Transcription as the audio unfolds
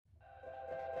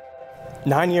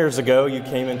9 years ago, you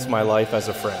came into my life as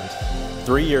a friend.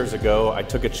 3 years ago, I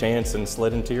took a chance and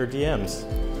slid into your DMs.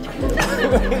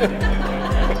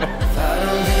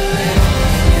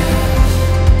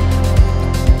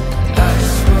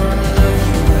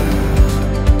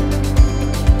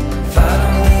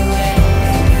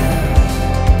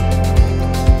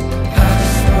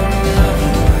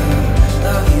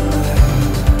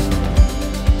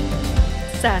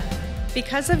 Seth,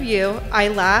 because of you, I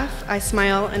laugh, I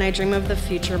smile, and I dream of the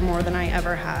future more than I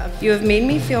ever have. You have made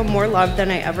me feel more loved than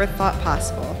I ever thought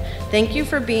possible. Thank you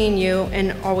for being you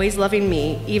and always loving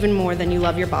me, even more than you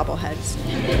love your bobbleheads.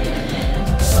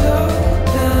 Slow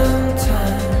down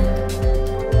time,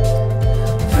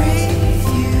 breathe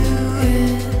you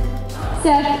in.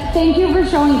 Seth, thank you for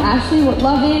showing Ashley what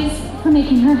love is, for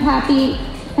making her happy,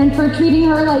 and for treating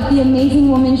her like the amazing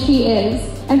woman she is,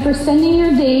 and for spending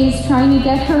your days trying to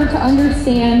get her to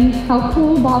understand how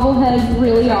cool bobbleheads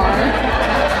really are.